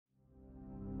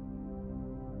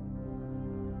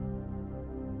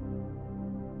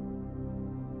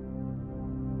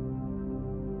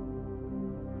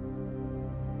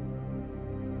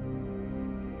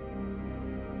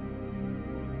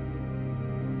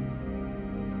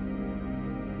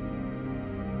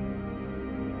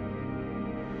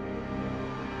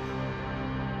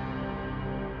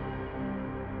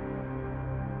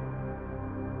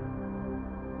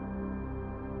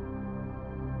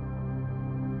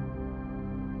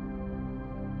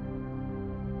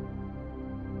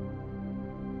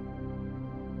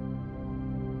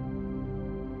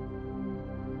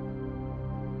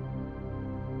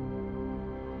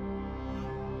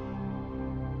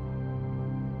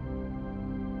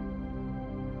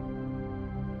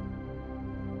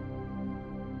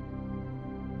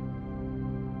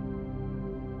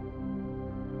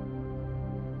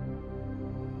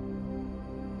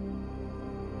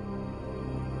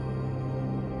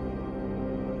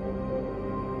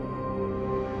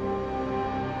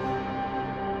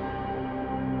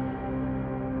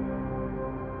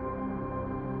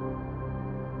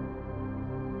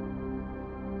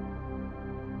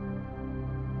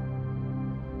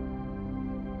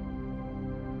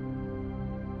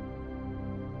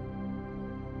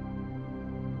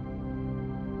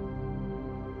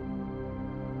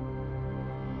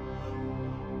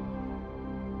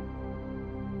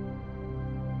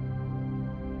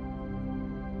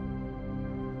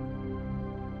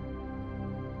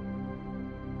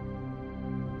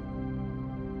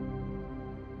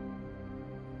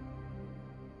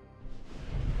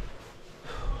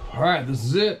Alright, this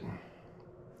is it.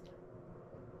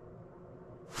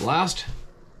 Last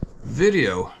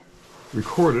video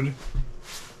recorded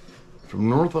from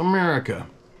North America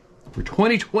for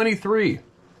 2023.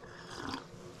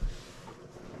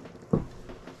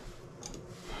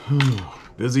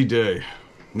 Busy day.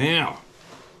 Now,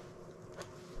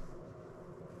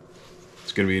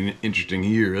 it's going to be an interesting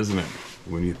year, isn't it?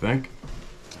 When you think?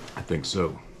 I think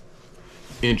so.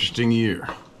 Interesting year.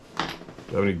 Do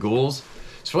you have any goals?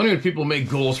 It's funny when people make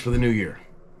goals for the new year.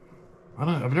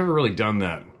 I've never really done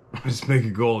that. I just make a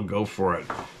goal and go for it.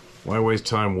 Why waste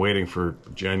time waiting for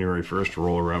January 1st to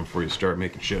roll around before you start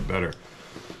making shit better?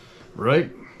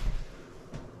 Right?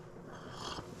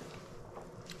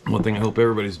 One thing I hope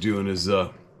everybody's doing is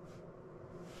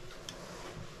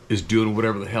doing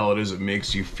whatever the hell it is that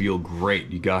makes you feel great.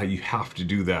 You have to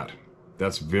do that.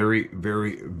 That's very,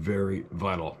 very, very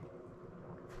vital.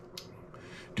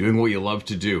 Doing what you love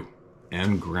to do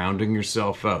and grounding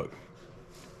yourself out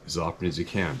as often as you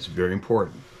can. It's very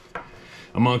important.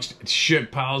 Amongst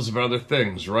shit piles of other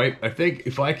things, right? I think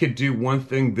if I could do one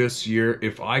thing this year,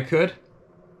 if I could,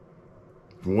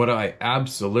 from what I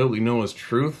absolutely know is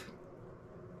truth,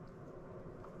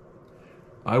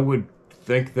 I would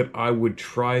think that I would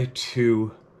try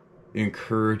to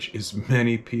encourage as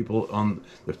many people on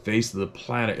the face of the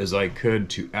planet as I could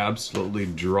to absolutely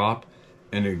drop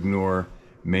and ignore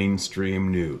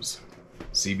mainstream news.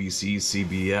 CBC,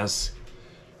 CBS,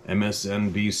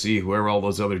 MSNBC, whoever all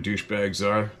those other douchebags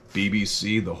are,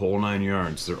 BBC, the whole nine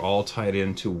yards. They're all tied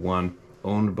into one,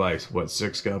 owned by, what,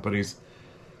 6 companies?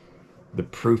 The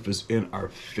proof is in our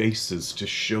faces to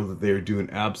show that they're doing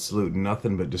absolute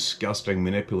nothing but disgusting,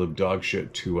 manipulative dog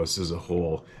shit to us as a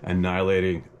whole,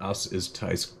 annihilating us as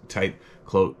tight,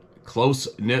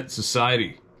 close-knit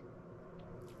society.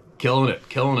 Killing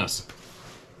us.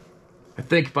 I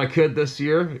think if I could this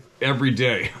year, every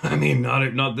day. I mean,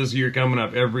 not this year coming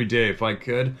up, every day. If I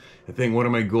could, I think one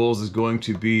of my goals is going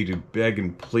to be to beg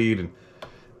and plead and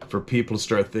for people to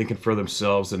start thinking for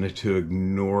themselves and to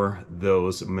ignore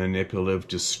those manipulative,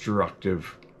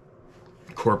 destructive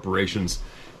corporations.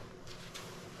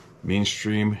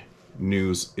 Mainstream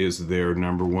news is their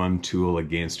 #1 tool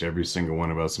against every single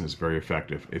one of us, and it's very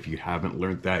effective. If you haven't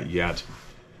learned that yet,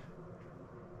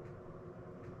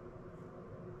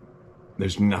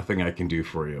 there's nothing I can do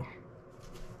for you.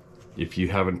 If you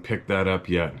haven't picked that up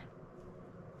yet,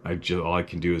 all I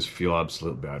can do is feel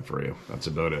absolute bad for you. That's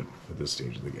about it at this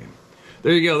stage of the game.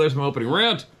 There you go. There's my opening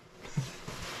rant.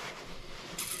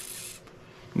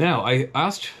 Now, I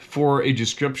asked for a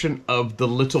description of the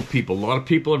little people. A lot of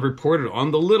people have reported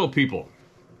on the little people.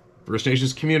 First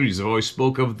Nations communities have always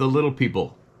spoke of the little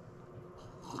people.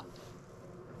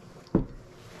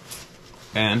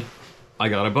 And I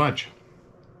got a bunch.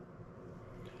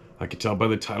 I could tell by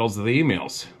the titles of the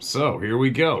emails. So, here we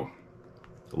go.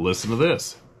 Listen to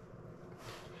this.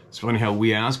 It's funny how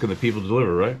we ask and the people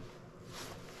deliver, right?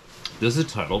 This is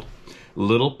titled,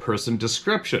 Little Person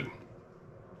Description.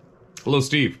 Hello,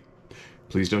 Steve.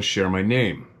 Please don't share my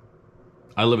name.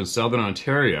 I live in Southern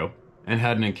Ontario and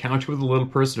had an encounter with a little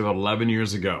person about 11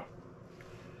 years ago.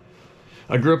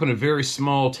 I grew up in a very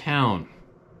small town,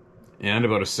 and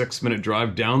about a 6-minute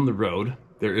drive down the road,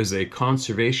 there is a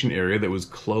conservation area that was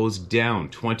closed down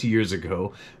 20 years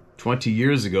ago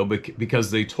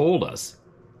because they told us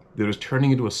that it was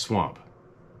turning into a swamp,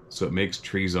 so it makes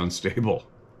trees unstable.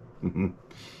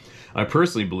 I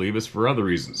personally believe it's for other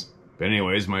reasons. But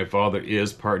anyways, my father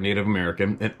is part Native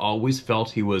American and always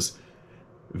felt he was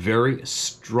very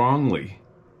strongly...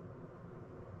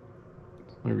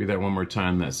 Let me read that one more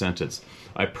time, that sentence.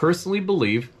 I personally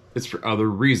believe it's for other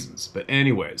reasons. But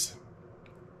anyways,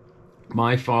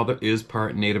 my father is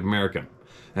part Native American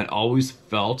and always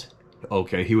felt,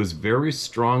 okay, he was very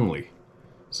strongly,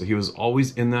 so he was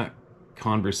always in that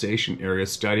conversation area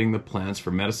studying the plants for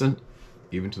medicine,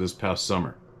 even to this past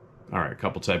summer. All right, a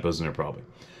couple typos in there probably.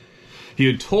 He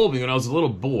had told me when I was a little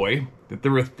boy that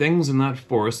there were things in that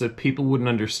forest that people wouldn't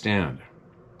understand,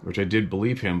 which I did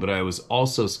believe him, but I was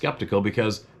also skeptical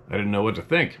because I didn't know what to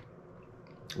think.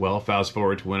 Well, fast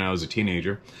forward to when I was a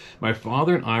teenager. My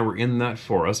father and I were in that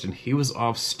forest, and he was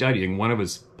off studying one of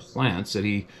his plants that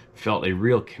he felt a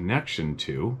real connection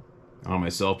to. I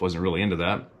myself wasn't really into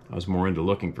that. I was more into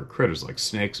looking for critters like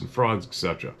snakes and frogs,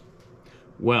 etc.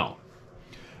 Well,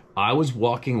 I was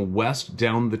walking west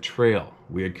down the trail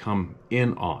we had come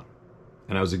in on,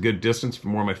 and I was a good distance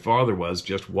from where my father was,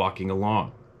 just walking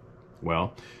along.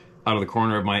 Well, out of the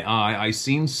corner of my eye, I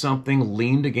seen something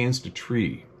leaned against a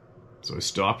tree. So I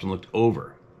stopped and looked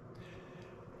over.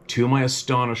 To my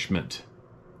astonishment,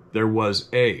 there was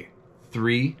a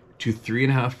 3 to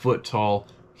 3.5 foot tall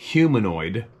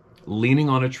humanoid leaning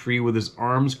on a tree with his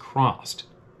arms crossed.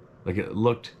 Like it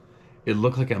looked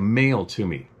like a male to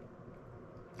me.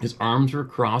 His arms were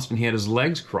crossed and he had his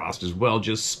legs crossed as well,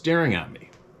 just staring at me.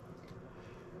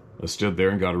 I stood there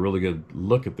and got a really good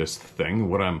look at this thing.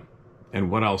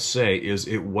 What I'll say is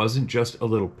it wasn't just a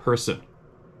little person.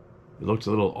 It looked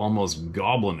a little almost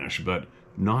goblinish, but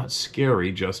not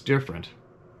scary, just different.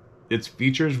 Its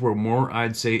features were more,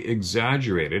 I'd say,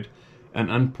 exaggerated and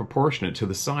unproportionate to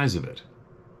the size of it.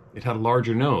 It had a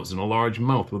larger nose and a large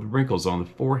mouth with wrinkles on the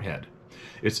forehead.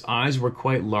 Its eyes were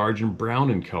quite large and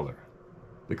brown in color.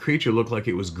 The creature looked like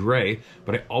it was gray,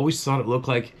 but I always thought it looked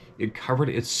like it covered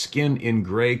its skin in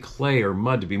gray clay or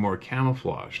mud to be more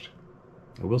camouflaged.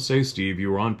 I will say, Steve,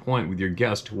 you were on point with your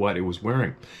guess to what it was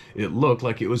wearing. It looked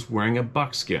like it was wearing a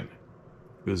buckskin.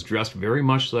 It was dressed very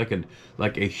much like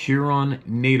a Huron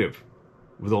native,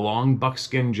 with a long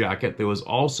buckskin jacket that was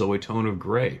also a tone of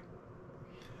gray.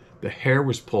 The hair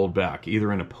was pulled back,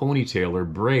 either in a ponytail or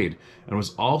braid, and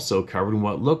was also covered in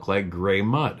what looked like gray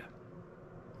mud.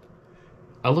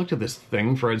 I looked at this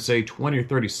thing for, I'd say, 20 or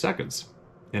 30 seconds,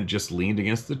 and it just leaned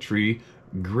against the tree,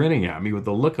 grinning at me with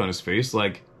a look on his face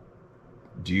like,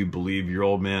 "Do you believe your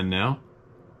old man now?"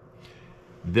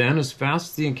 Then, as fast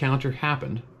as the encounter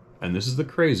happened, and this is the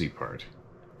crazy part,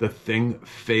 the thing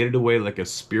faded away like a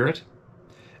spirit,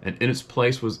 and in its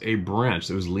place was a branch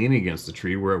that was leaning against the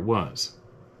tree where it was.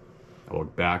 I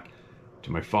walked back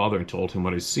to my father and told him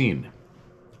what I'd seen.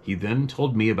 He then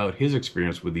told me about his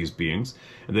experience with these beings,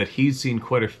 and that he'd seen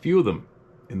quite a few of them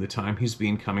in the time he's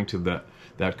been coming to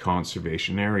that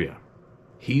conservation area.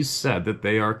 He said that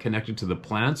they are connected to the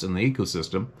plants and the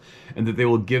ecosystem, and that they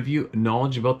will give you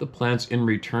knowledge about the plants in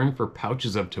return for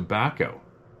pouches of tobacco.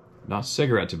 Not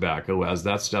cigarette tobacco, as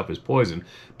that stuff is poison,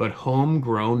 but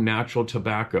homegrown natural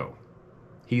tobacco.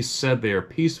 He said they are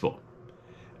peaceful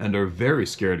and are very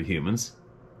scared of humans,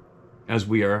 as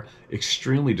we are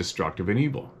extremely destructive and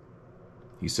evil.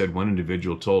 He said one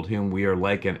individual told him we are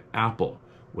like an apple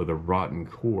with a rotten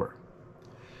core.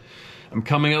 I'm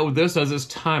coming out with this as it's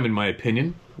time, in my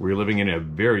opinion. We're living in a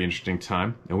very interesting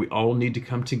time, and we all need to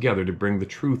come together to bring the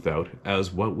truth out,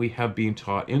 as what we have been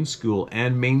taught in school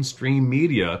and mainstream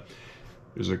media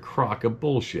is a crock of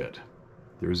bullshit.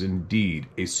 There's indeed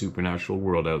a supernatural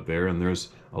world out there, and there's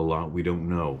a lot we don't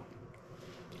know.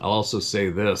 I'll also say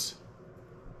this.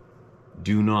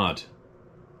 Do not,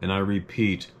 and I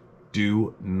repeat,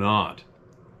 do not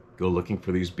go looking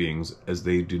for these beings, as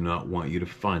they do not want you to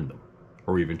find them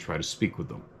or even try to speak with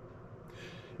them.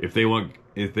 If they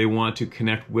want to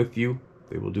connect with you,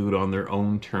 they will do it on their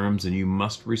own terms, and you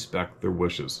must respect their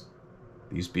wishes.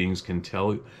 These beings can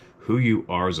tell who you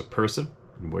are as a person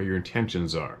and what your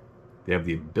intentions are. They have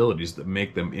the abilities that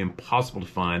make them impossible to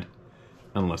find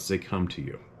unless they come to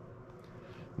you.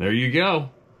 There you go.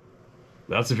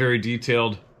 That's a very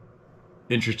detailed,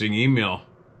 interesting email.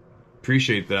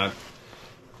 Appreciate that.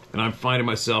 And I'm finding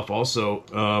myself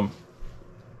also,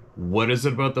 what is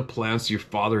it about the plants your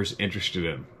father is interested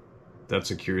in?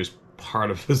 That's a curious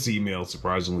part of this email,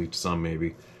 surprisingly to some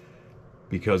maybe.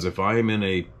 Because if I am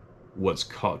in what's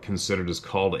considered as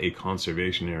called a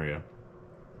conservation area,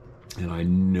 and I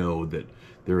know that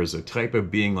there is a type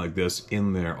of being like this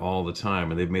in there all the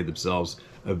time, and they've made themselves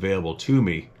available to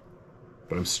me,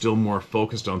 but I'm still more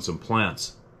focused on some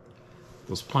plants.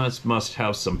 Those plants must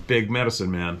have some big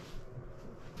medicine, man.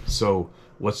 So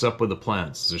what's up with the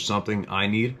plants? Is there something I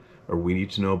need, or we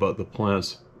need to know about the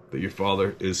plants that your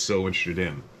father is so interested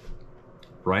in?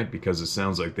 Right? Because it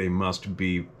sounds like they must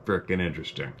be frickin'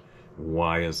 interesting.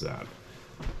 Why is that?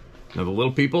 Now the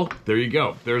little people, there you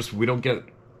go. We don't get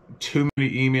too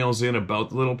many emails in about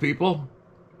the little people,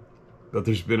 but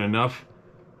there's been enough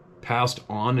passed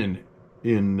on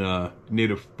in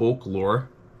native folklore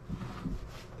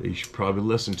that you should probably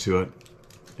listen to it.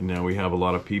 And now we have a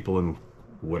lot of people in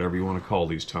whatever you want to call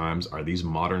these times. Are these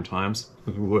modern times?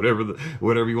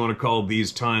 whatever you want to call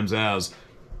these times as.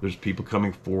 There's people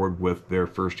coming forward with their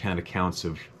first-hand accounts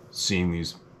of seeing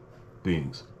these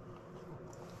beings.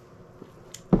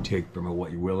 Take from it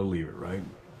what you will or leave it, right?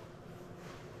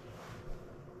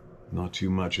 Not too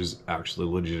much is actually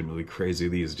legitimately crazy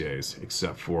these days,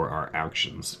 except for our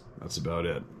actions. That's about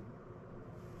it.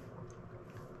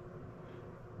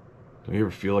 Don't you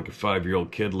ever feel like a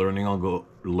 5-year-old kid learning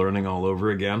all over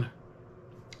again?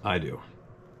 I do.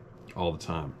 All the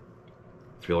time.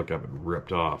 I feel like I've been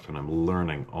ripped off and I'm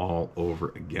learning all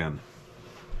over again.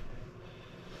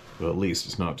 But at least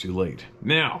it's not too late.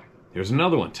 Now, here's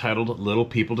another one titled Little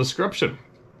People Description.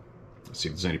 Let's see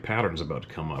if there's any patterns about to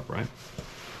come up, right?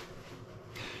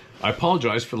 I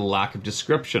apologize for the lack of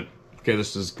description. Okay,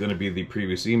 this is going to be the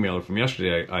previous emailer from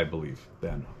yesterday, I believe,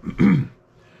 then.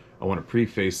 I want to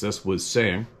preface this with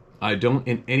saying, I don't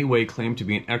in any way claim to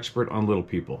be an expert on little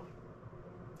people,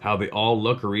 how they all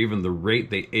look, or even the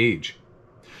rate they age.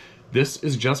 This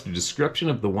is just a description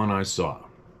of the one I saw.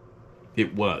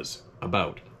 It was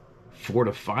about 4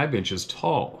 to 5 inches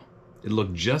tall. It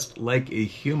looked just like a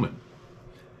human.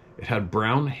 It had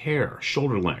brown hair,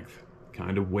 shoulder length,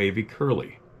 kind of wavy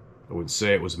curly. I would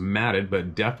say it was matted,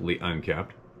 but definitely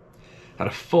unkempt. Had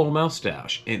a full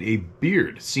mustache, and a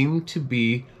beard seemed to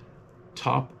be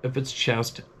top of its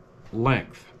chest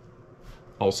length.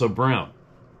 Also brown.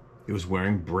 It was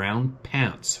wearing brown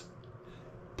pants.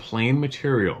 Plain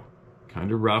material.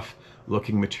 Kind of rough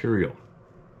looking material.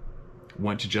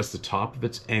 Went to just the top of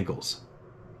its ankles.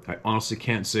 I honestly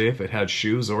can't say if it had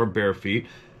shoes or bare feet.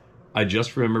 I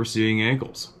just remember seeing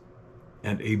ankles.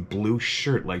 And a blue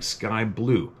shirt, like sky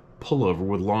blue, pullover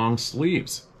with long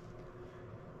sleeves.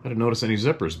 I didn't notice any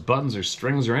zippers, buttons, or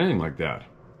strings, or anything like that.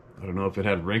 I don't know if it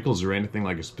had wrinkles or anything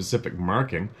like a specific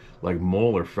marking, like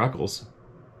mole or freckles.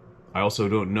 I also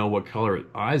don't know what color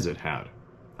eyes it had.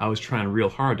 I was trying real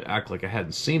hard to act like I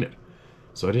hadn't seen it,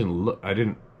 so I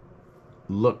didn't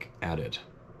look at it.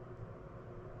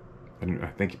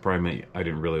 I think you probably meant I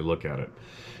didn't really look at it.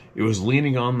 It was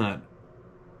leaning on that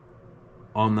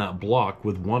block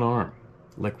with one arm,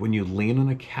 like when you lean on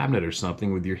a cabinet or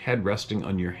something with your head resting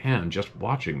on your hand, just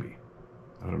watching me.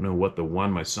 I don't know what the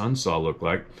one my son saw looked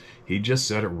like. He just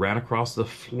said it ran across the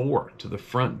floor to the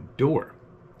front door.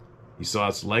 He saw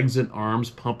its legs and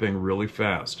arms pumping really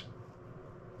fast.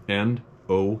 End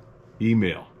o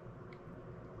email.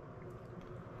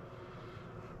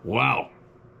 Wow.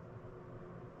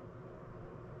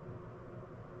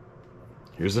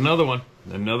 Here's another one.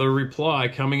 Another reply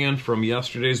coming in from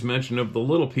yesterday's mention of the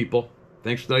little people.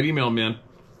 Thanks for that email, man.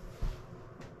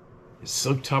 It's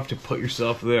so tough to put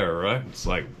yourself there, right? It's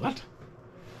like, what?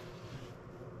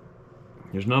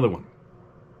 Here's another one.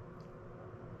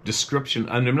 Description.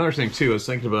 And another thing, too, I was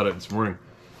thinking about it this morning.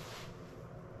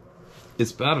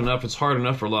 It's bad enough, it's hard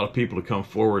enough for a lot of people to come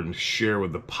forward and share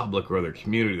with the public or their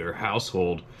community, their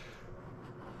household,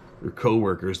 their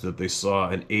co-workers that they saw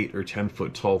an 8 or 10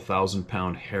 foot tall,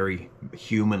 1,000-pound, hairy,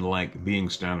 human-like being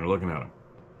standing there looking at them.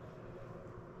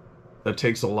 That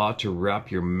takes a lot to wrap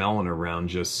your melon around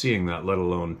just seeing that, let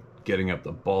alone getting up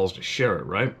the balls to share it,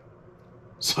 right?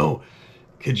 So,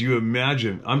 could you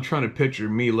imagine? I'm trying to picture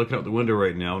me looking out the window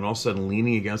right now and all of a sudden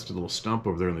leaning against a little stump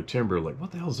over there in the timber, like, what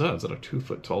the hell is that? Is that a 2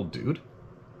 foot tall dude?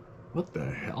 What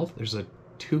the hell? There's a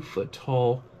 2 foot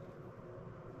tall,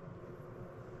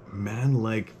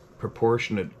 man-like,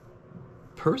 proportionate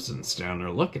person standing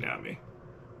there looking at me.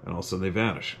 And all of a sudden they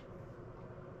vanish.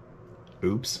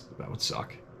 Oops, that would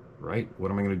suck. Right? What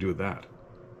am I going to do with that?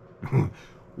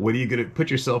 What are you going to...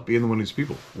 Put yourself being one of these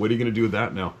people. What are you going to do with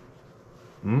that now?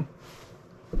 Are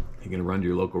you going to run to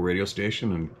your local radio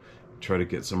station and try to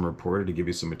get some reporter to give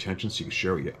you some attention so you can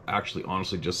share what you actually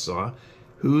honestly just saw?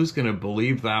 Who's going to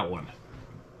believe that one?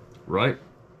 Right?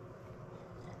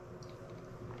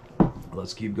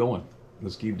 Let's keep going.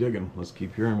 Let's keep digging. Let's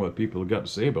keep hearing what people have got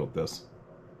to say about this.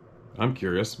 I'm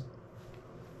curious.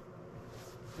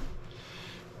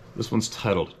 This one's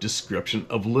titled, Description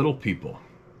of Little People.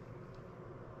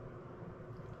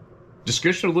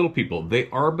 Description of little people. They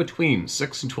are between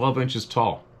 6 and 12 inches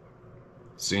tall.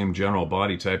 Same general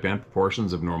body type and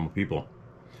proportions of normal people.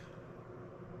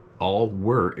 All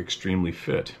were extremely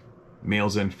fit.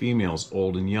 Males and females,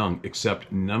 old and young,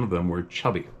 except none of them were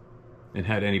chubby and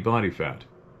had any body fat.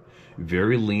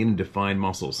 Very lean and defined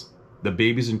muscles. The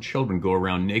babies and children go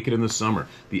around naked in the summer.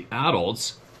 The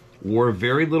adults wore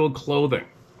very little clothing,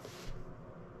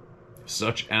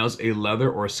 such as a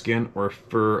leather or skin or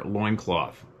fur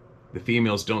loincloth. The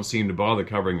females don't seem to bother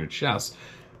covering their chests,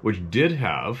 which did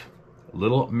have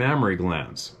little mammary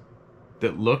glands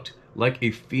that looked like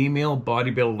a female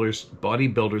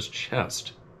bodybuilder's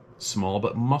chest, small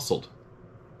but muscled.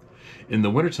 In the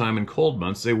wintertime and cold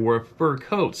months, they wore fur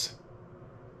coats,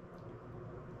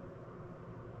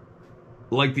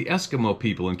 like the Eskimo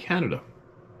people in Canada.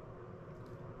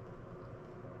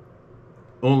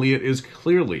 Only it is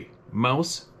clearly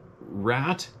mouse,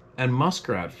 rat, and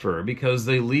muskrat fur, because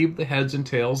they leave the heads and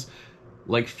tails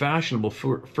like fashionable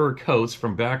fur coats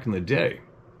from back in the day.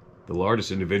 The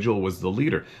largest individual was the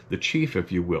leader, the chief,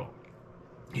 if you will.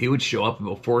 He would show up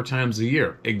about 4 times a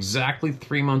year, exactly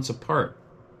 3 months apart.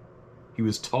 He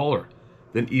was taller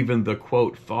than even the,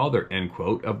 quote, father, end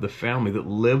quote, of the family that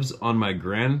lives on my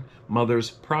grandmother's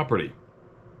property.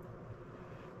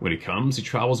 When he comes, he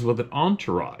travels with an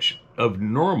entourage of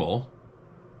normal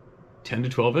 10 to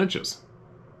 12 inches.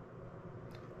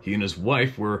 He and his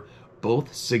wife were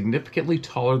both significantly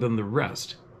taller than the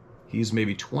rest. He's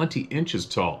maybe 20 inches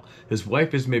tall. His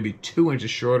wife is maybe 2 inches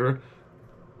shorter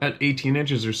at 18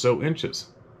 inches or so inches.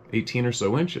 18 or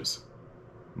so inches.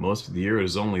 Most of the year it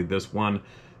is only this one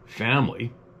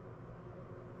family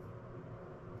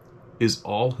is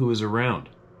all who is around.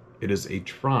 It is a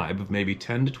tribe of maybe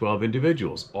 10 to 12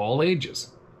 individuals, all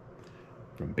ages,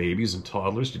 from babies and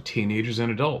toddlers to teenagers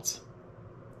and adults.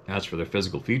 As for their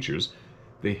physical features,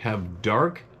 they have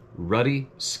dark, ruddy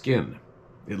skin.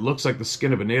 It looks like the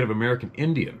skin of a Native American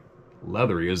Indian,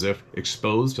 leathery as if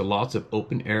exposed to lots of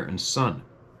open air and sun.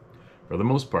 For the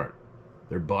most part,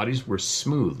 their bodies were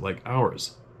smooth like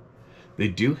ours. They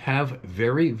do have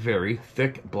very, very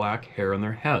thick black hair on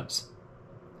their heads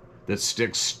that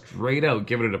sticks straight out,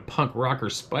 giving it a punk rocker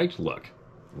spiked look.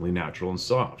 Only natural and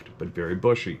soft, but very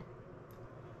bushy.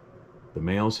 The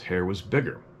male's hair was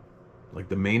bigger, like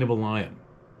the mane of a lion,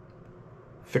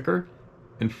 thicker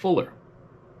and fuller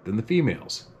than the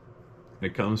female's. And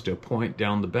it comes to a point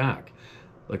down the back,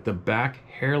 like the back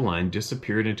hairline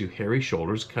disappeared into hairy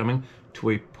shoulders coming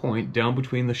to a point down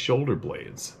between the shoulder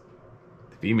blades.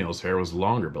 The female's hair was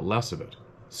longer but less of it,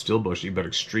 still bushy but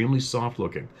extremely soft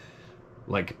looking,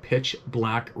 like pitch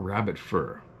black rabbit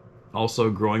fur,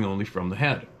 also growing only from the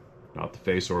head, not the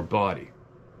face or body.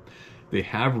 They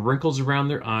have wrinkles around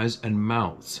their eyes and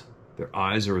mouths. Their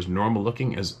eyes are as normal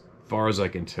looking as far as I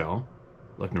can tell,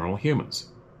 like normal humans.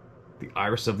 The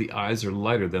iris of the eyes are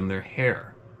lighter than their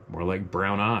hair, more like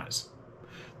brown eyes.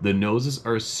 The noses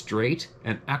are straight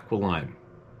and aquiline.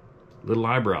 Little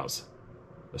eyebrows.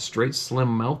 A straight slim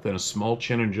mouth and a small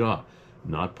chin and jaw,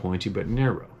 not pointy but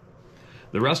narrow.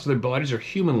 The rest of their bodies are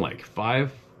human-like.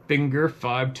 5 fingers,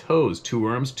 5 toes, 2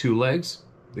 arms, 2 legs.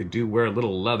 They do wear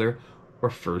little leather or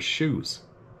fur shoes,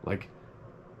 like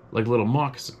little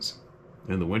moccasins.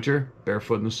 In the winter,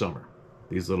 barefoot in the summer.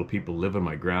 These little people live on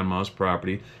my grandma's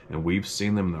property, and we've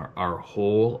seen them our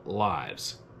whole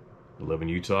lives. I live in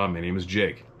Utah. My name is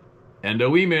Jake.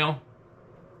 Endo email.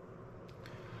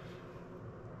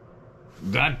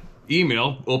 That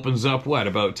email opens up, what,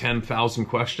 about 10,000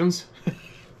 questions?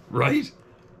 Right?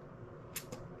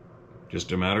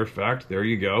 Just a matter of fact, there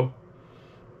you go.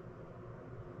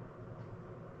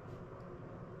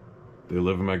 They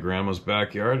live in my grandma's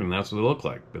backyard, and that's what they look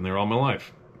like. Been there all my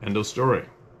life. End of story.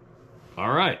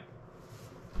 All right.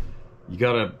 You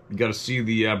gotta see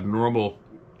the abnormal,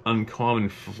 uncommon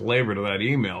flavor to that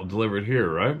email delivered here,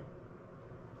 right?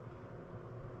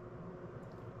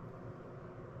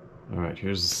 All right,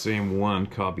 here's the same one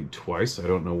copied twice. I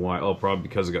don't know why. Oh, probably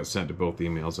because it got sent to both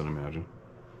emails, I imagine.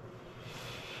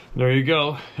 There you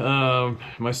go. Am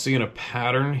I seeing a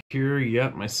pattern here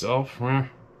yet myself?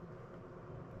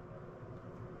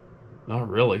 Not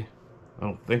really. I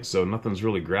don't think so. Nothing's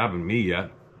really grabbing me yet.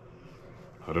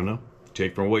 I don't know.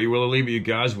 Take from what you will or leave it, you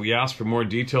guys. We asked for more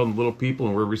detail than little people,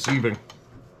 and we're receiving.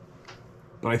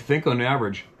 But I think on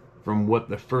average, from what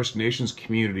the First Nations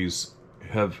communities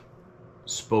have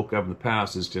spoke of in the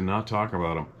past, is to not talk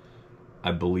about them.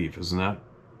 I believe. Isn't that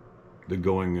the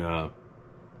going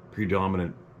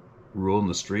predominant rule in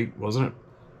the street, wasn't it?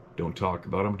 Don't talk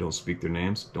about them. Don't speak their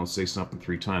names. Don't say something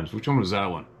 3 times. Which one was that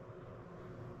one?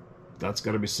 That's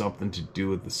got to be something to do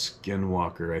with the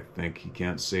skinwalker, I think. You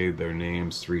can't say their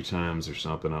names 3 times or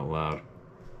something out loud.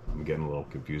 I'm getting a little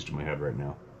confused in my head right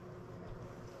now.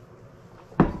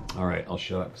 Alright, I'll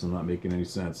shut up because I'm not making any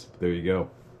sense. But there you go.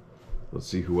 Let's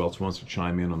see who else wants to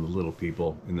chime in on the little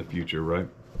people in the future, right?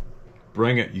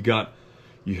 Bring it.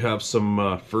 You have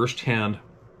some first-hand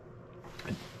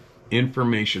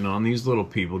information on these little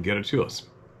people. Get it to us.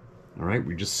 Alright,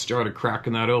 we just started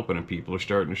cracking that open and people are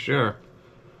starting to share.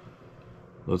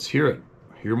 Let's hear it.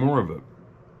 Hear more of it.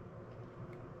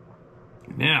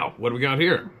 Now, what do we got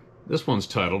here? This one's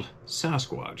titled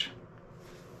Sasquatch.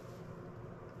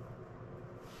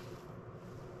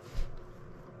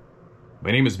 My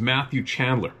name is Matthew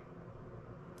Chandler.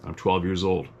 I'm 12 years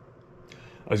old.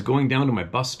 I was going down to my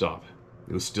bus stop.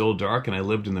 It was still dark and I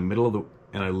lived in the middle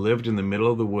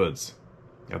of the woods.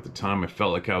 At the time I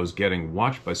felt like I was getting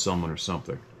watched by someone or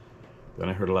something. Then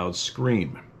I heard a loud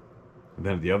scream. And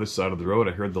then at the other side of the road,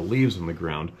 I heard the leaves on the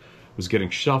ground was getting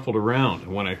shuffled around.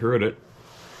 And when I heard it,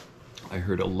 I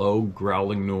heard a low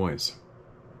growling noise.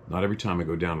 Not every time I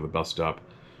go down to the bus stop.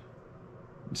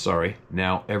 Sorry,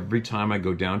 now every time I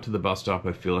go down to the bus stop,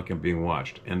 I feel like I'm being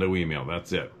watched. Endo email,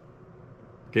 that's it.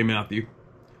 Okay, Matthew.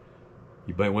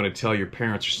 You might want to tell your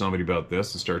parents or somebody about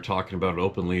this and start talking about it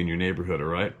openly in your neighborhood,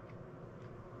 alright?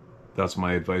 That's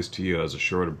my advice to you as a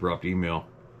short, abrupt email.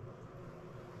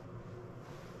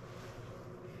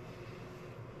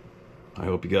 I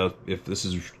hope you got, if this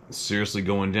is seriously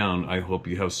going down, I hope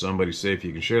you have somebody safe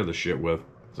you can share this shit with.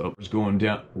 So it's going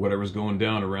down, whatever's going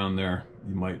down around there,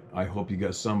 I hope you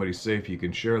got somebody safe you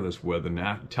can share this with and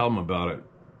tell them about it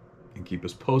and keep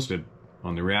us posted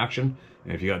on the reaction.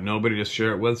 And if you got nobody to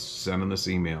share it with, send them this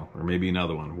email or maybe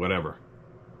another one, whatever.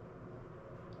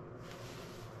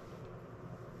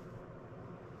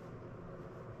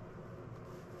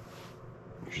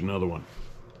 Here's another one.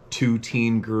 2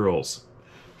 teen girls.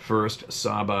 First,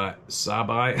 I'll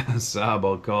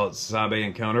call it Sabe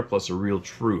encounter plus a real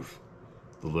truth.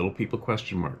 The little people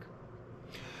question mark.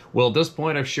 Well, at this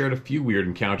point, I've shared a few weird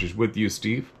encounters with you,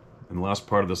 Steve. In the last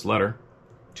part of this letter,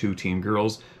 2 teen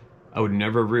girls, I would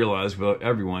never have realized without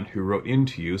everyone who wrote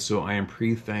into you, so I am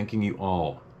pre-thanking you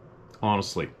all.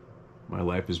 Honestly, my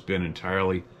life has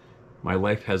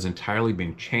entirely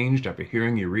been changed after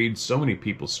hearing you read so many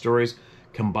people's stories,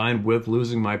 combined with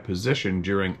losing my position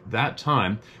during that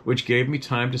time, which gave me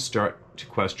time to start to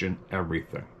question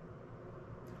everything.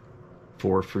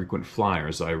 4 frequent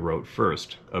flyers I wrote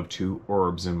first of 2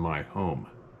 orbs in my home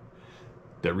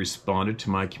that responded to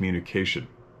my communication.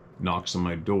 Knocks on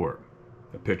my door.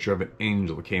 A picture of an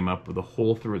angel that came up with a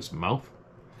hole through its mouth.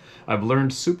 I've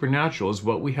learned supernatural is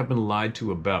what we have been lied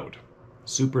to about.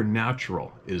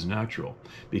 Supernatural is natural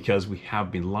because we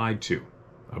have been lied to.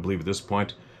 I believe at this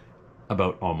point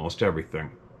about almost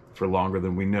everything. For longer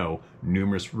than we know,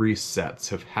 numerous resets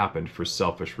have happened for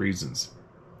selfish reasons.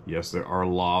 Yes, there are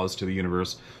laws to the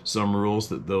universe, some rules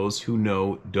that those who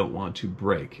know don't want to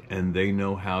break, and they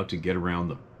know how to get around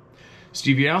them.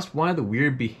 Stevie asked why the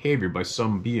weird behavior by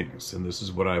some beings, and this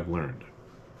is what I've learned.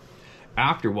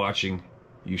 After watching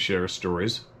you share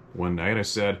stories, one night I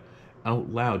said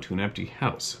out loud to an empty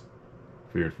house.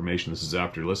 For your information, this is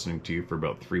after listening to you for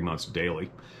about 3 months daily.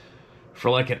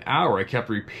 For like an hour, I kept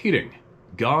repeating,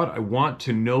 God, I want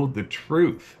to know the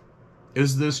truth.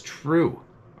 Is this true?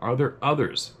 Are there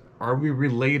others? Are we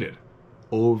related?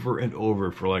 Over and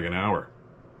over for like an hour.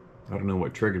 I don't know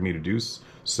what triggered me to do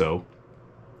so.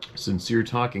 Sincere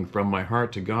talking from my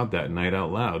heart to God that night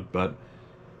out loud, but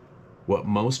what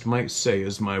most might say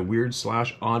is my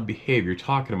weird/odd behavior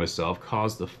talking to myself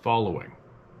caused the following.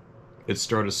 It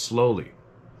started slowly,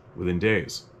 within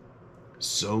days.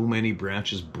 So many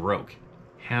branches broke.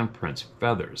 Handprints,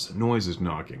 feathers, noises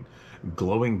knocking,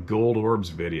 glowing gold orbs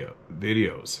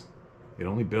videos. It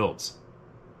only builds.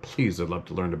 Please, I'd love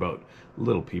to learn about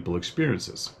little people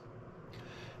experiences.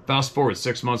 Fast forward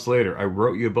 6 months later, I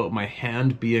wrote you about my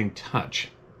hand being touched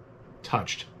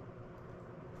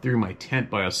through my tent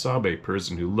by a Sabe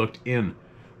person who looked in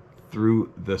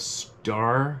through the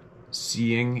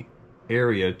star-seeing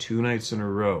area 2 nights in a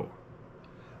row.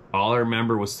 All I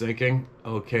remember was thinking,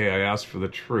 okay, I asked for the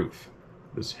truth.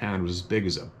 This hand was as big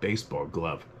as a baseball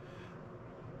glove.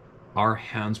 Our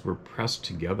hands were pressed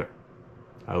together.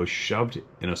 I was shoved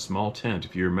in a small tent,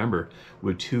 if you remember,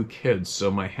 with 2 kids,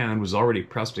 so my hand was already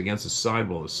pressed against the side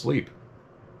while asleep.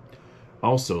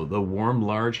 Also, the warm,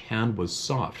 large hand was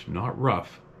soft, not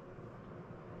rough,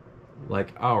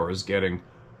 like ours get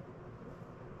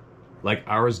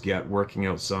working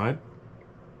outside.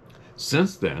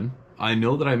 Since then, I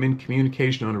know that I'm in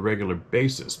communication on a regular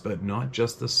basis, but not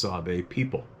just the Sabe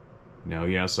people. Now,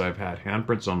 yes, I've had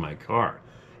handprints on my car.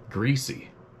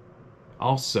 Greasy.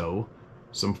 Also,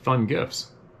 some fun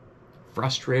gifts.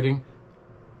 Frustrating,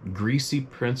 greasy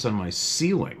prints on my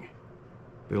ceiling.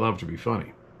 They love to be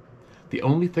funny. The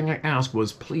only thing I asked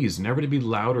was, please, never to be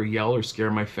loud or yell or scare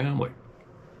my family.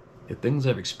 The things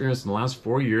I've experienced in the last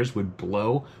 4 years would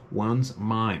blow one's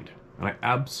mind. And I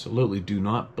absolutely do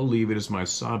not believe it is my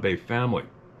Sabe family.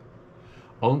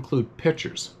 I'll include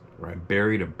pictures where I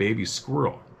buried a baby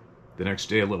squirrel. The next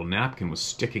day a little napkin was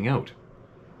sticking out.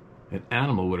 An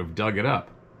animal would have dug it up.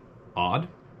 Odd.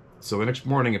 So the next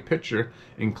morning a picture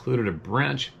included a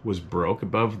branch was broke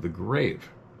above the grave.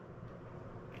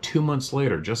 2 months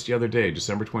later, just the other day,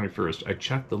 December 21st, I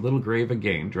checked the little grave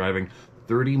again, driving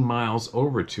 30 miles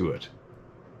over to it.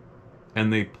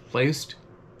 And they placed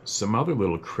some other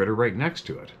little critter right next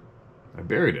to it. I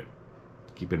buried it.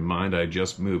 Keep in mind I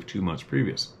just moved 2 months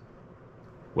previous.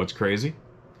 What's crazy?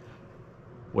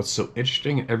 What's so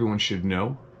interesting and everyone should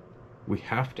know? We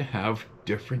have to have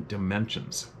different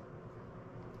dimensions.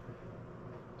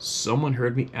 Someone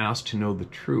heard me ask to know the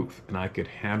truth, and I could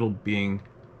handle being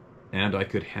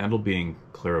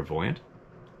clairvoyant.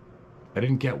 I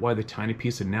didn't get why the tiny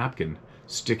piece of napkin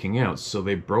sticking out, so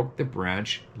they broke the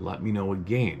branch and let me know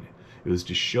again. It was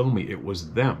to show me it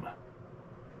was them.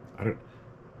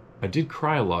 I did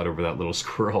cry a lot over that little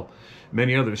squirrel.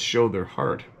 Many others showed their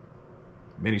heart.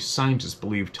 Many scientists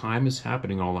believe time is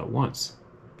happening all at once.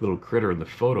 The little critter in the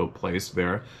photo placed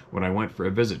there when I went for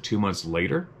a visit 2 months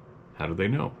later. How did they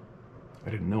know? I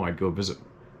didn't know I'd go visit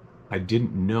I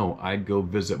didn't know I'd go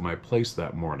visit my place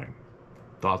that morning.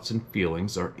 Thoughts and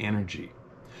feelings are energy.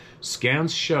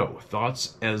 Scans show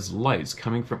thoughts as lights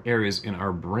coming from areas in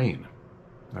our brain.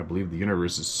 I believe the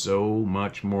universe is so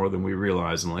much more than we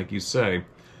realize, and like you say,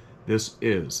 this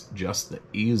is just the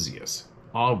easiest,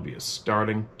 obvious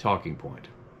starting talking point.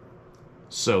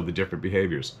 So, the different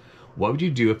behaviors. What would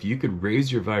you do if you could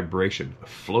raise your vibration,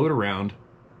 float around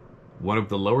one of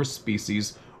the lower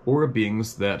species or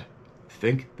beings that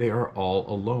think they are all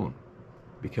alone?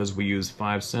 Because we use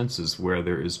 5 senses where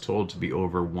there is told to be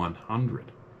over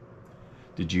 100.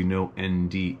 Did you know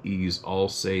NDEs all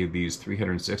say these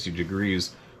 360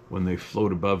 degrees when they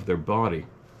float above their body?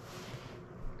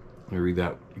 Let me read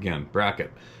that again.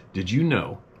 Bracket. Did you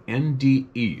know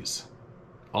NDEs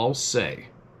all say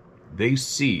they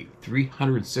see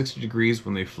 360 degrees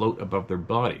when they float above their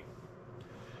body?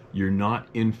 You're not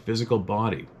in physical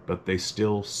body, but they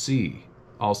still see.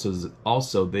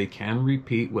 Also, they can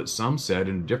repeat what some said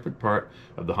in a different part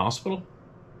of the hospital.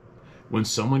 When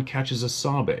someone catches a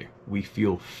sabe, we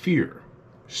feel fear,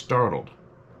 startled.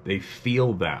 They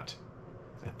feel that.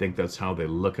 I think that's how they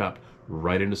look up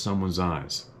right into someone's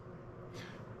eyes.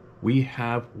 We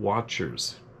have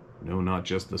watchers. No, not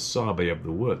just the sabe of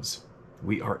the woods.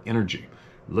 We are energy,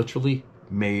 literally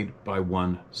made by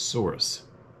one source.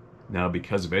 Now,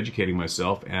 because of educating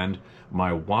myself and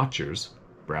my watchers,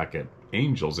 bracket,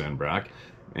 angels in bracket,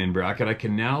 I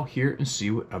can now hear and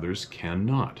see what others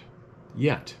cannot.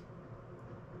 Yet,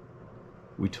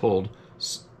 we told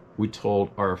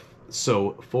our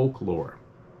folklore.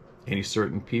 Any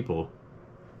certain people,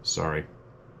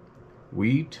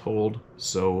 we told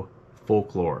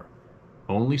folklore.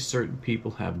 Only certain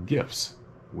people have gifts.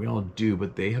 We all do,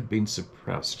 but they have been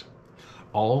suppressed.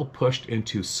 All pushed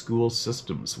into school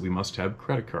systems. We must have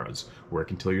credit cards,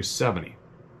 work until you're 70.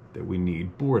 That we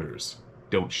need borders.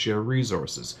 Don't share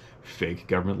resources. Fake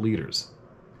government leaders.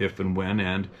 If and when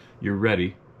and you're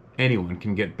ready, anyone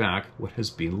can get back what has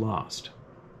been lost.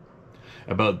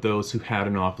 About those who had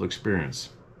an awful experience.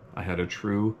 I had a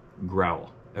true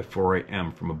growl at 4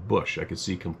 a.m. from a bush. I could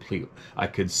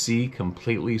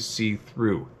completely see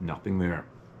through. Nothing there.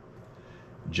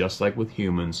 Just like with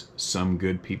humans, some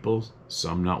good people,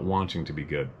 some not wanting to be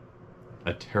good.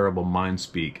 A terrible mind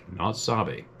speak, not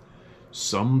sabe.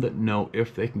 Some that know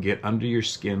if they can get under your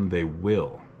skin, they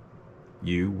will.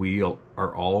 We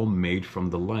are all made from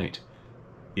the light.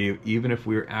 Even if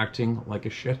we're acting like a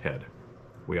shithead,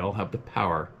 we all have the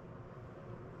power.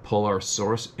 Pull our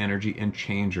source energy and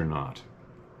change or not.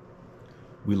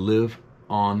 We live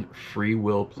on free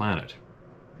will planet.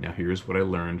 Now here's what I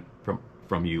learned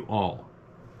from you all.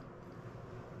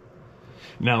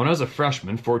 Now, when I was a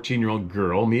freshman, 14-year-old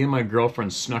girl, me and my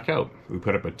girlfriend snuck out. We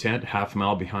put up a tent half a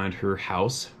mile behind her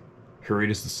house, hurried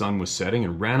as the sun was setting,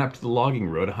 and ran up to the logging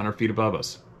road 100 feet above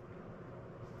us.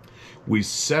 We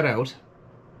set out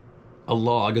a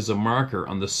log as a marker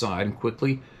on the side and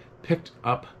quickly picked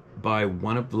up by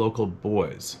one of the local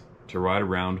boys to ride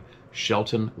around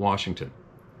Shelton, Washington.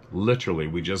 Literally,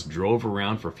 we just drove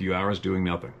around for a few hours doing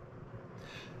nothing.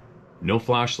 No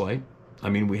flashlight.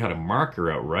 We had a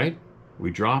marker out, right?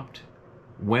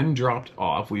 When dropped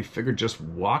off, we figured just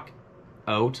walk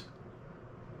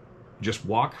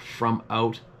from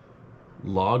out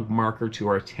log marker to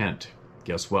our tent.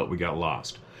 Guess what? We got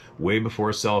lost. Way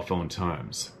before cell phone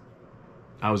times.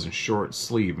 I was in short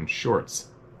sleeve and shorts.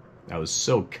 I was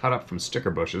so cut up from sticker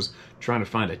bushes trying to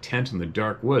find a tent in the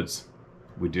dark woods.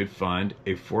 We did find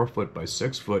a 4-foot by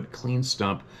 6-foot clean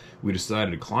stump we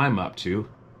decided to climb up to,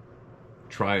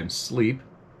 try and sleep,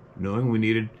 knowing we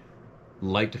needed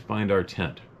light to find our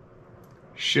tent.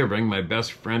 Shivering, my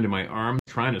best friend in my arms,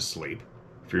 trying to sleep.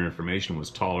 For your information, was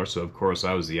taller, so of course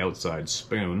I was the outside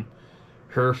spoon.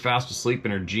 Her fast asleep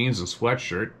in her jeans and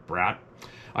sweatshirt, brat.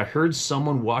 I heard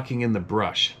someone walking in the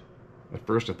brush. At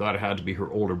first I thought it had to be her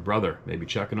older brother, maybe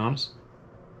checking on us.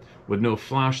 With no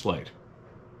flashlight.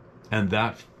 And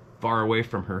that far away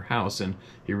from her house, and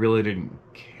he really didn't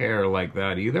care like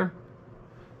that either.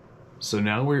 So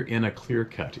now we're in a clear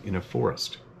cut in a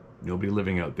forest. Nobody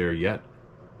living out there yet.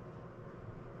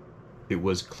 It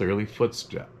was clearly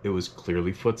footsteps.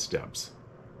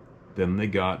 Then they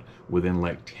got within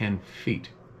like 10 feet,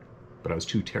 but I was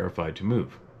too terrified to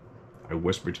move. I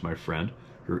whispered to my friend,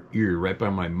 her ear right by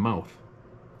my mouth.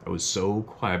 I was so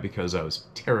quiet because I was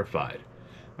terrified.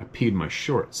 I peed my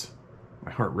shorts,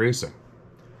 my heart racing.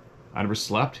 I never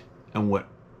slept, and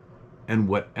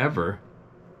whatever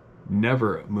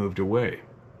never moved away.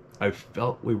 I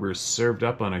felt we were served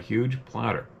up on a huge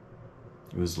platter.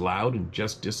 It was loud and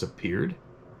just disappeared.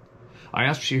 I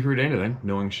asked if she heard anything,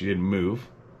 knowing she didn't move,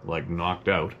 like knocked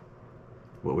out.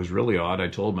 what was really odd, I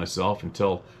told myself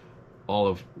until all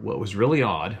of what was really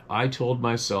odd, I told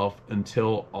myself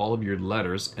until all of your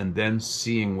letters, and then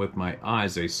seeing with my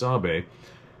eyes a sabe,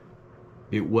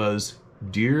 it was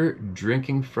deer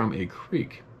drinking from a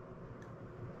creek.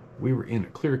 We were in a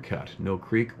clear cut, no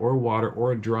creek or water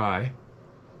or dry.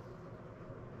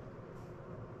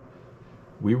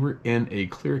 We were in a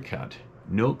clear cut,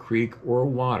 no creek or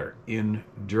water, in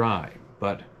dry,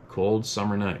 but cold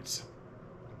summer nights.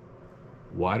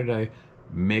 Why did I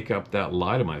make up that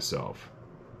lie to myself?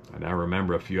 I now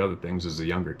remember a few other things as a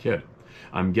younger kid.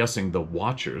 I'm guessing the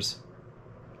watchers,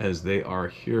 as they are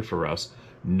here for us,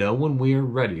 know when we are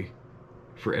ready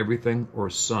for everything or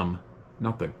some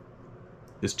nothing.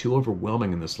 Is too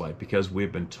overwhelming in this life because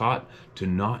we've been taught to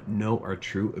not know our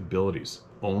true abilities,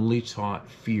 only taught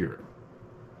fear.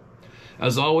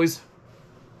 As always,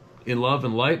 in love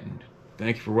and light, and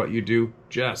thank you for what you do,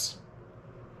 Jess.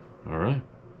 All right.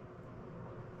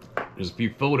 There's a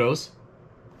few photos.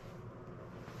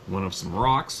 One of some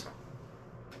rocks.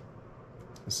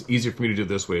 It's easier for me to do it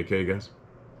this way, okay, guys?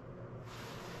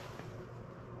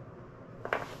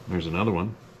 There's another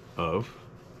one of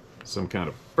some kind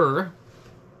of fur.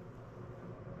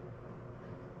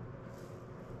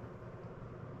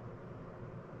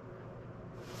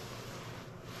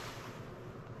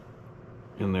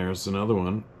 And there's another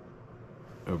one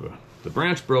of the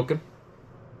branch broken.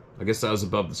 I guess that was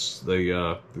above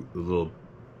the little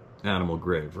animal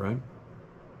grave, right?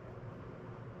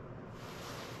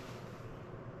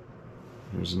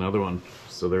 There's another one.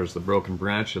 So there's the broken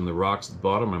branch and the rocks at the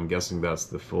bottom. I'm guessing that's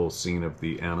the full scene of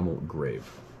the animal grave.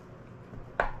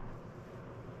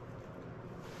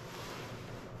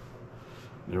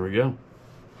 There we go.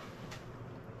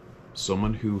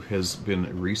 Someone who has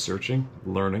been researching,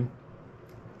 learning,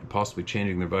 and possibly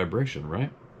changing their vibration,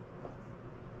 right?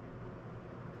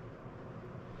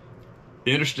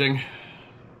 Interesting.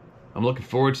 I'm looking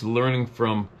forward to learning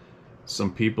from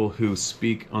some people who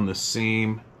speak on the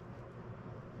same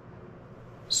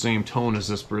tone as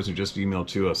this person who just emailed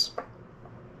to us. I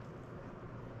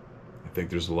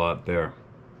think there's a lot there,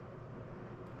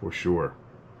 for sure.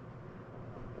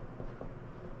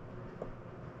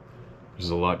 There's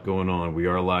a lot going on. We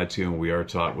are lied to and we are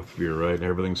taught with fear, right?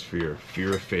 Everything's fear.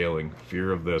 Fear of failing,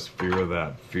 fear of this, fear of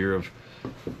that, fear.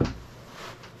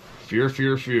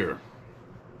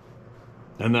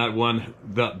 And that one,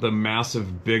 the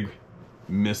massive, big,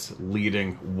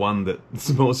 misleading one that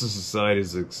most of society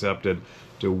has accepted,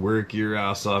 to work your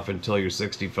ass off until you're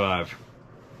 65.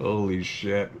 Holy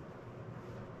shit.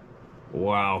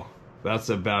 Wow. That's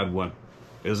a bad one,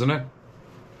 isn't it?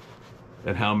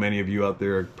 And how many of you out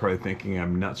there are probably thinking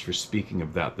I'm nuts for speaking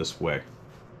of that this way?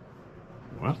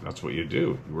 Well, that's what you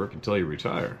do. You work until you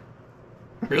retire.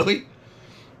 Really?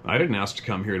 I didn't ask to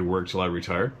come here to work till I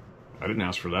retired. I didn't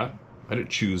ask for that. I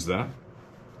didn't choose that.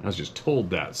 I was just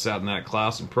told that. Sat in that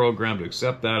class and programmed to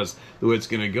accept that as the way it's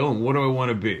going to go. And what do I want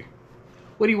to be?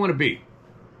 What do you want to be?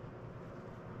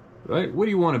 Right? What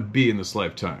do you want to be in this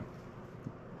lifetime?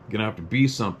 You're going to have to be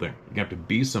something. You're going to have to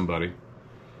be somebody.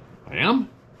 I am?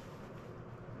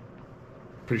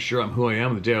 Pretty sure I'm who I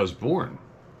am the day I was born.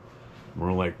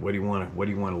 More like, what do you want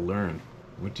to learn?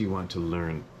 What do you want to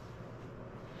learn?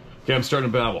 Okay, I'm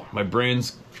starting to babble. My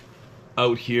brain's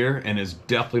out here and is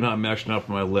definitely not meshing up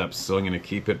my lips, so I'm going to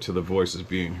keep it to the voices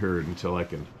being heard until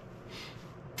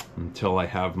I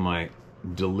have my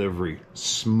delivery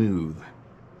smooth.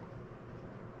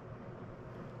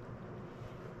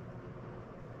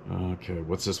 Okay,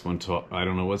 what's this one? I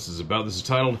don't know what this is about. This is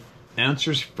titled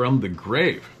Answers from the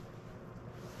Grave.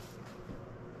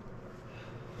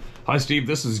 Hi, Steve.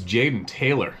 This is Jaden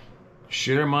Taylor.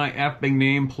 Share my effing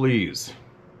name, please.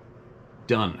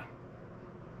 Done.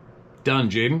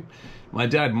 Done, Jaden. My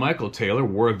dad, Michael Taylor,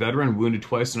 war veteran, wounded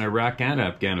twice in Iraq and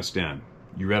Afghanistan.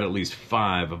 You read at least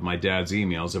 5 of my dad's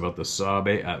emails about the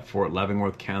Sabe at Fort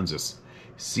Leavenworth, Kansas.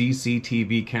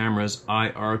 CCTV cameras,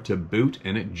 IR to boot,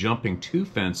 and it jumping 2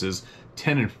 fences,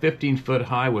 10 and 15 foot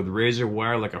high with razor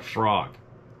wire like a frog.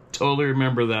 Totally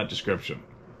remember that description.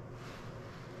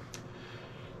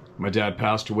 My dad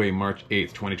passed away March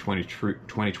 8th,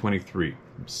 2023.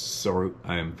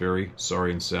 I am very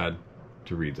sorry and sad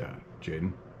to read that,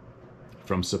 Jaden.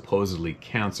 From supposedly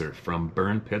cancer from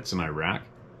burn pits in Iraq,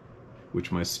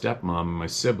 which my stepmom and my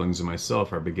siblings and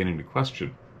myself are beginning to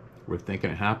question. We're thinking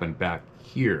it happened back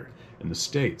here in the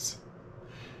States.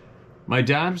 My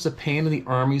dad was a pain in the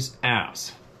Army's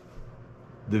ass,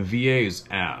 the VA's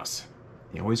ass.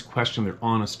 He always questioned their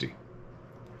honesty.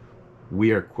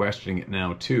 We are questioning it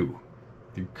now too.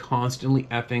 They're constantly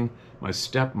effing my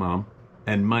stepmom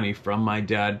and money from my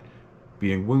dad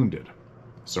being wounded.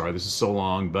 Sorry this is so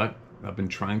long, but I've been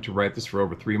trying to write this for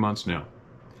over 3 months now.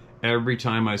 Every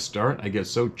time I start, I get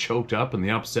so choked up and the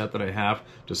upset that I have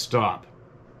to stop.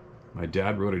 My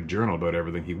dad wrote a journal about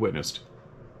everything he witnessed.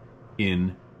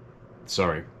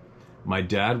 My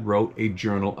dad wrote a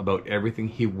journal about everything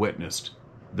he witnessed.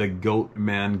 The Goat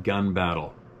Man gun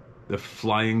battle. The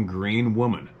flying green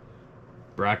woman.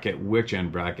 Bracket which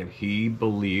end bracket he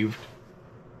believed.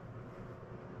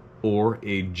 Or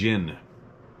a jinn.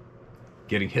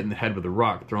 Getting hit in the head with a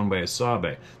rock thrown by a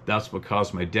sabe. That's what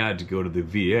caused my dad to go to the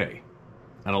VA.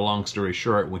 And a long story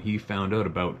short, when he found out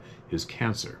about his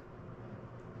cancer.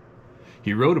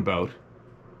 He wrote about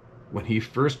when he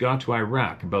first got to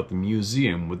Iraq, about the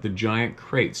museum with the giant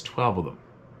crates, 12 of them.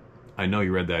 I know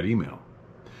you read that email.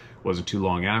 Wasn't too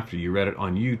long after you read it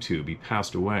on YouTube. He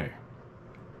passed away.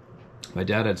 My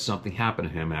dad had something happen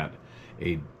to him at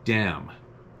a dam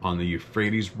on the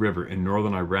Euphrates River in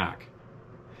northern Iraq.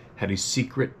 Had a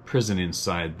secret prison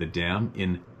inside the dam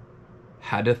in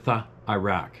Haditha,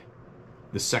 Iraq.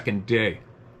 The second day,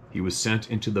 he was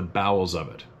sent into the bowels of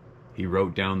it. He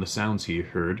wrote down the sounds he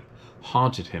heard,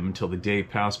 haunted him until the day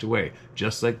passed away,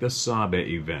 just like the Sabe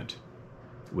event.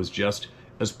 It was just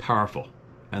as powerful,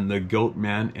 and the Goat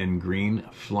Man and Green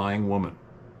Flying Woman.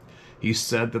 He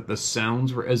said that the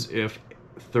sounds were as if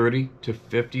 30 to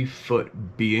 50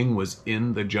 foot being was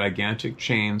in the gigantic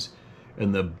chains,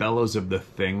 and the bellows of the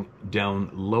thing down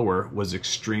lower was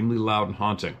extremely loud and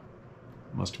haunting.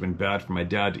 Must have been bad for my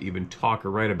dad to even talk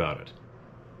or write about it.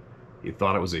 He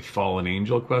thought it was a fallen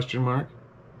angel, ?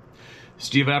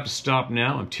 Steve, I have to stop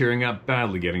now. I'm tearing up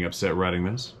badly getting upset writing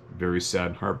this. Very sad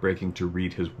and heartbreaking to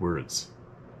read his words.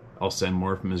 I'll send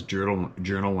more from his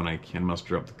journal when I can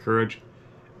muster up the courage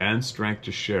and strength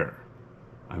to share.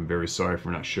 I'm very sorry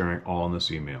for not sharing all in this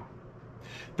email.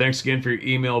 Thanks again for your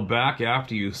email back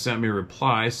after you sent me a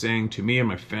reply saying to me and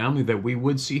my family that we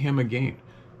would see him again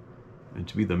and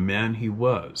to be the man he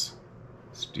was.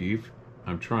 Steve,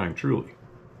 I'm trying truly,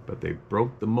 but they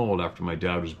broke the mold after my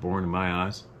dad was born in my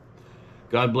eyes.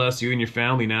 God bless you and your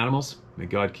family and animals. May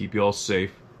God keep you all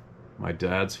safe. My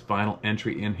dad's final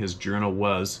entry in his journal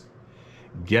was,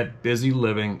 "Get busy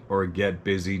living or get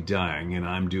busy dying," and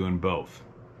I'm doing both.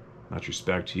 Much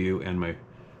respect to you and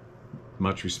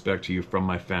much respect to you from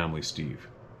my family, Steve.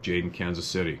 Jaden, Kansas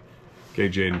City. Okay,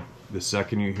 Jaden, the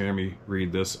second you hear me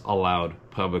read this aloud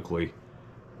publicly,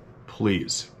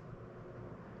 please,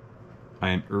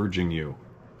 I am urging you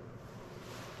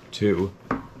to,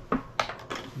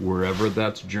 wherever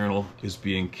that journal is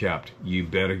being kept, you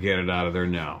better get it out of there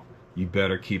now. You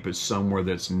better keep it somewhere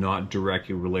that's not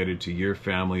directly related to your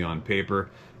family, on paper,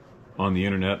 on the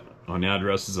internet, on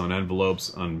addresses, on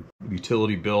envelopes, on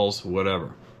utility bills,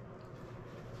 whatever.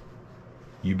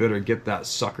 You better get that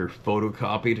sucker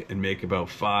photocopied and make about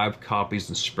 5 copies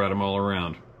and spread them all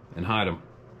around and hide them.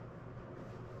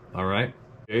 All right?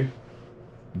 Okay?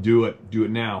 Do it. Do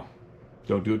it now.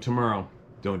 Don't do it tomorrow.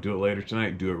 Don't do it later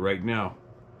tonight. Do it right now.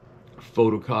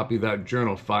 Photocopy that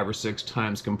journal 5 or 6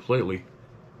 times completely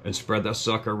and spread that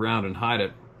sucker around and hide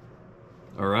it.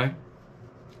 All right?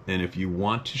 And if you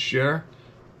want to share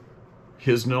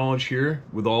his knowledge here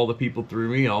with all the people through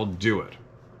me, I'll do it.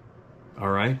 All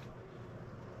right?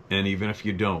 And even if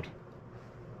you don't,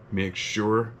 make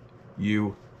sure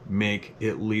you make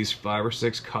at least 5 or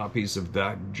 6 copies of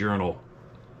that journal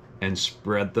and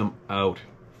spread them out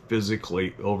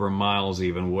physically over miles,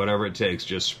 even whatever it takes.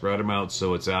 Just spread them out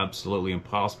so it's absolutely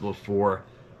impossible for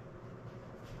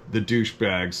the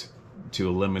douchebags to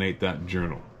eliminate that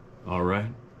journal. All right?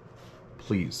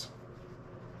 Please.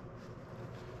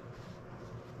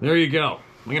 There you go.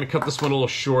 I'm going to cut this one a little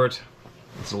short.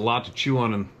 It's a lot to chew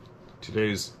on in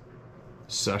today's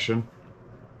session.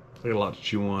 I got a lot to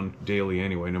chew on daily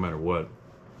anyway, no matter what.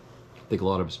 I think a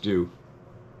lot of us do.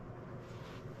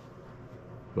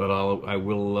 But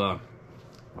I'll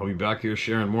be back here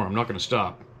sharing more. I'm not going to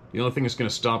stop. The only thing that's going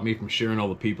to stop me from sharing all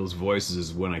the people's voices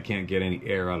is when I can't get any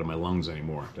air out of my lungs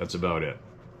anymore. That's about it.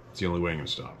 It's the only way I'm going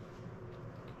to stop.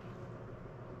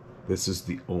 This is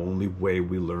the only way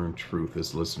we learn truth,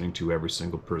 is listening to every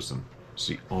single person. It's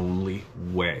the only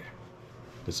way.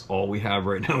 That's all we have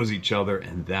right now is each other,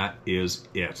 and that is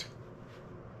it.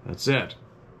 That's it.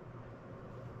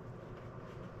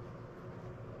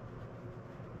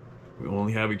 We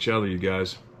only have each other, you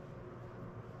guys.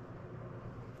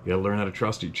 You gotta learn how to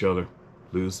trust each other.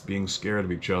 Lose being scared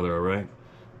of each other, alright?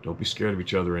 Don't be scared of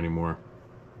each other anymore.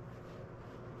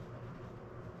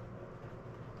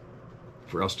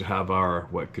 For us to have our,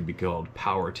 what could be called,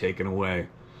 power taken away,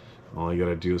 all you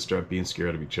gotta do is start being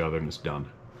scared of each other, and it's done.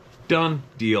 Done.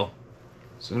 Deal.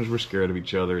 As soon as we're scared of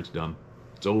each other, it's done.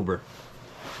 It's over.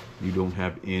 You don't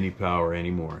have any power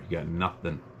anymore. You got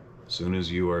nothing. As soon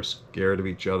as you are scared of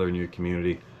each other in your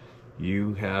community,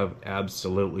 you have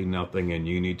absolutely nothing and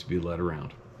you need to be led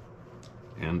around.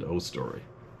 End of story.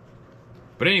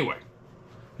 But anyway,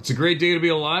 it's a great day to be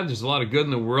alive. There's a lot of good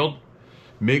in the world.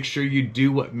 Make sure you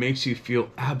do what makes you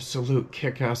feel absolute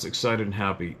kick-ass excited and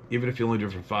happy. Even if you only do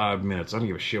it for 5 minutes. I don't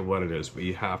give a shit what it is, but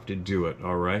you have to do it,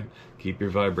 alright? Keep your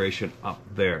vibration up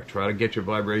there. Try to get your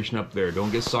vibration up there.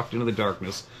 Don't get sucked into the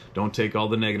darkness. Don't take all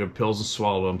the negative pills and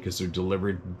swallow them because they're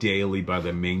delivered daily by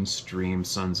the mainstream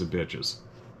sons of bitches.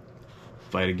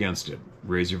 Fight against it.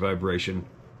 Raise your vibration.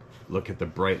 Look at the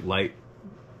bright light.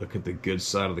 Look at the good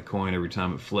side of the coin every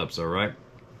time it flips, alright?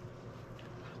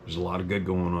 There's a lot of good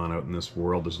going on out in this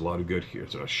world. There's a lot of good here.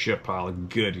 There's a shit pile of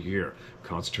good here.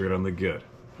 Concentrate on the good.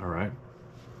 Alright?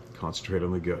 Concentrate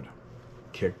on the good.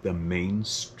 Kick the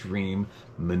mainstream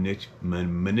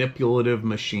manipulative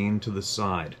machine to the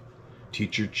side.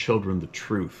 Teach your children the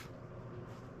truth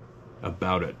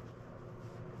about it.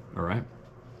 Alright?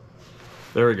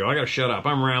 There we go. I gotta shut up.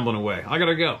 I'm rambling away. I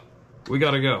gotta go. We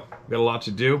gotta go. We got a lot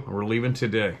to do, and we're leaving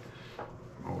today.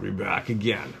 I'll be back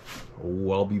again.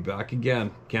 Oh, I'll be back again.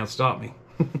 Can't stop me.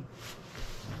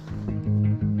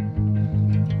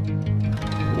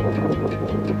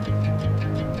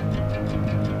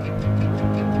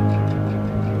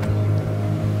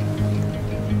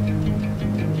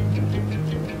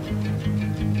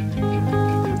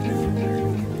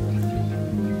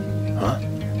 Huh?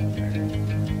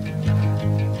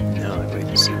 Now I wait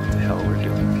to see what the hell we're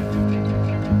doing.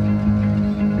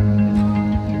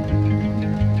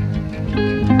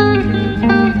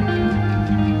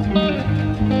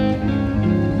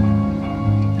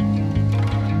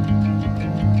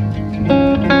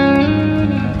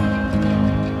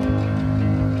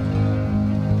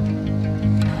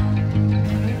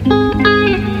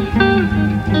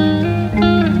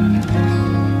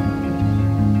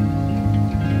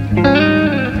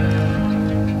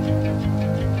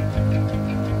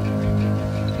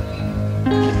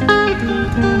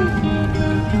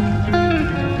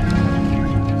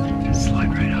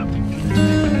 Slide right up.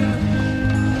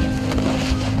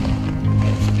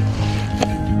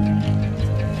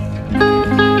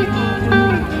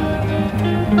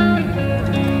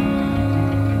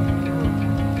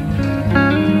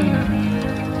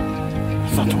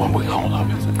 It's not the one we called up,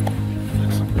 is it?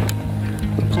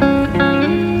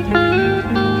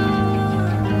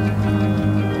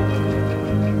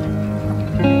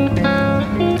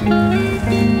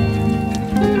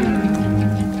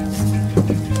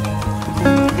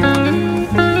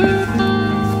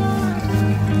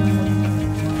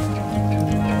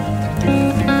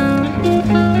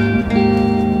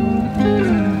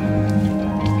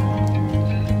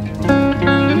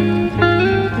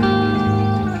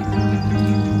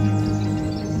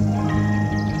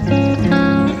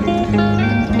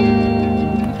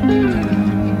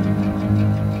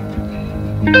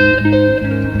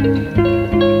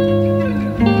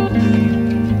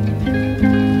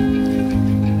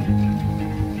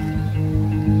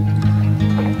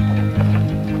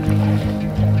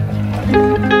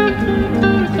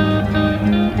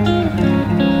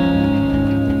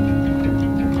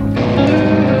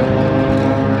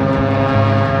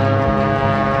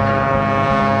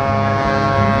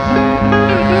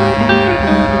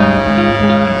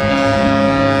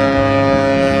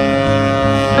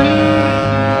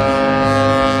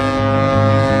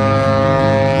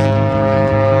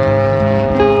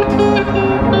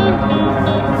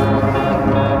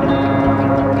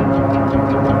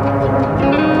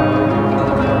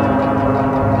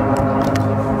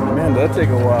 That'll take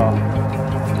a while.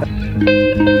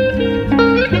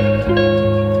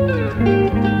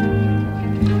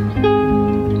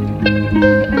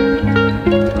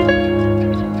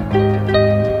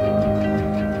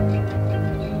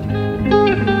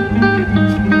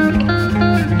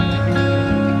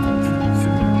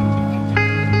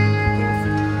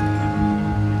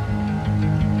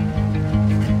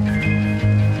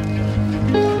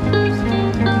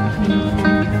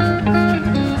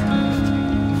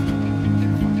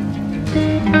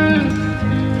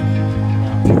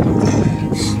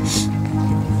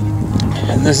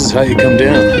 And this is how you come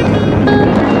down.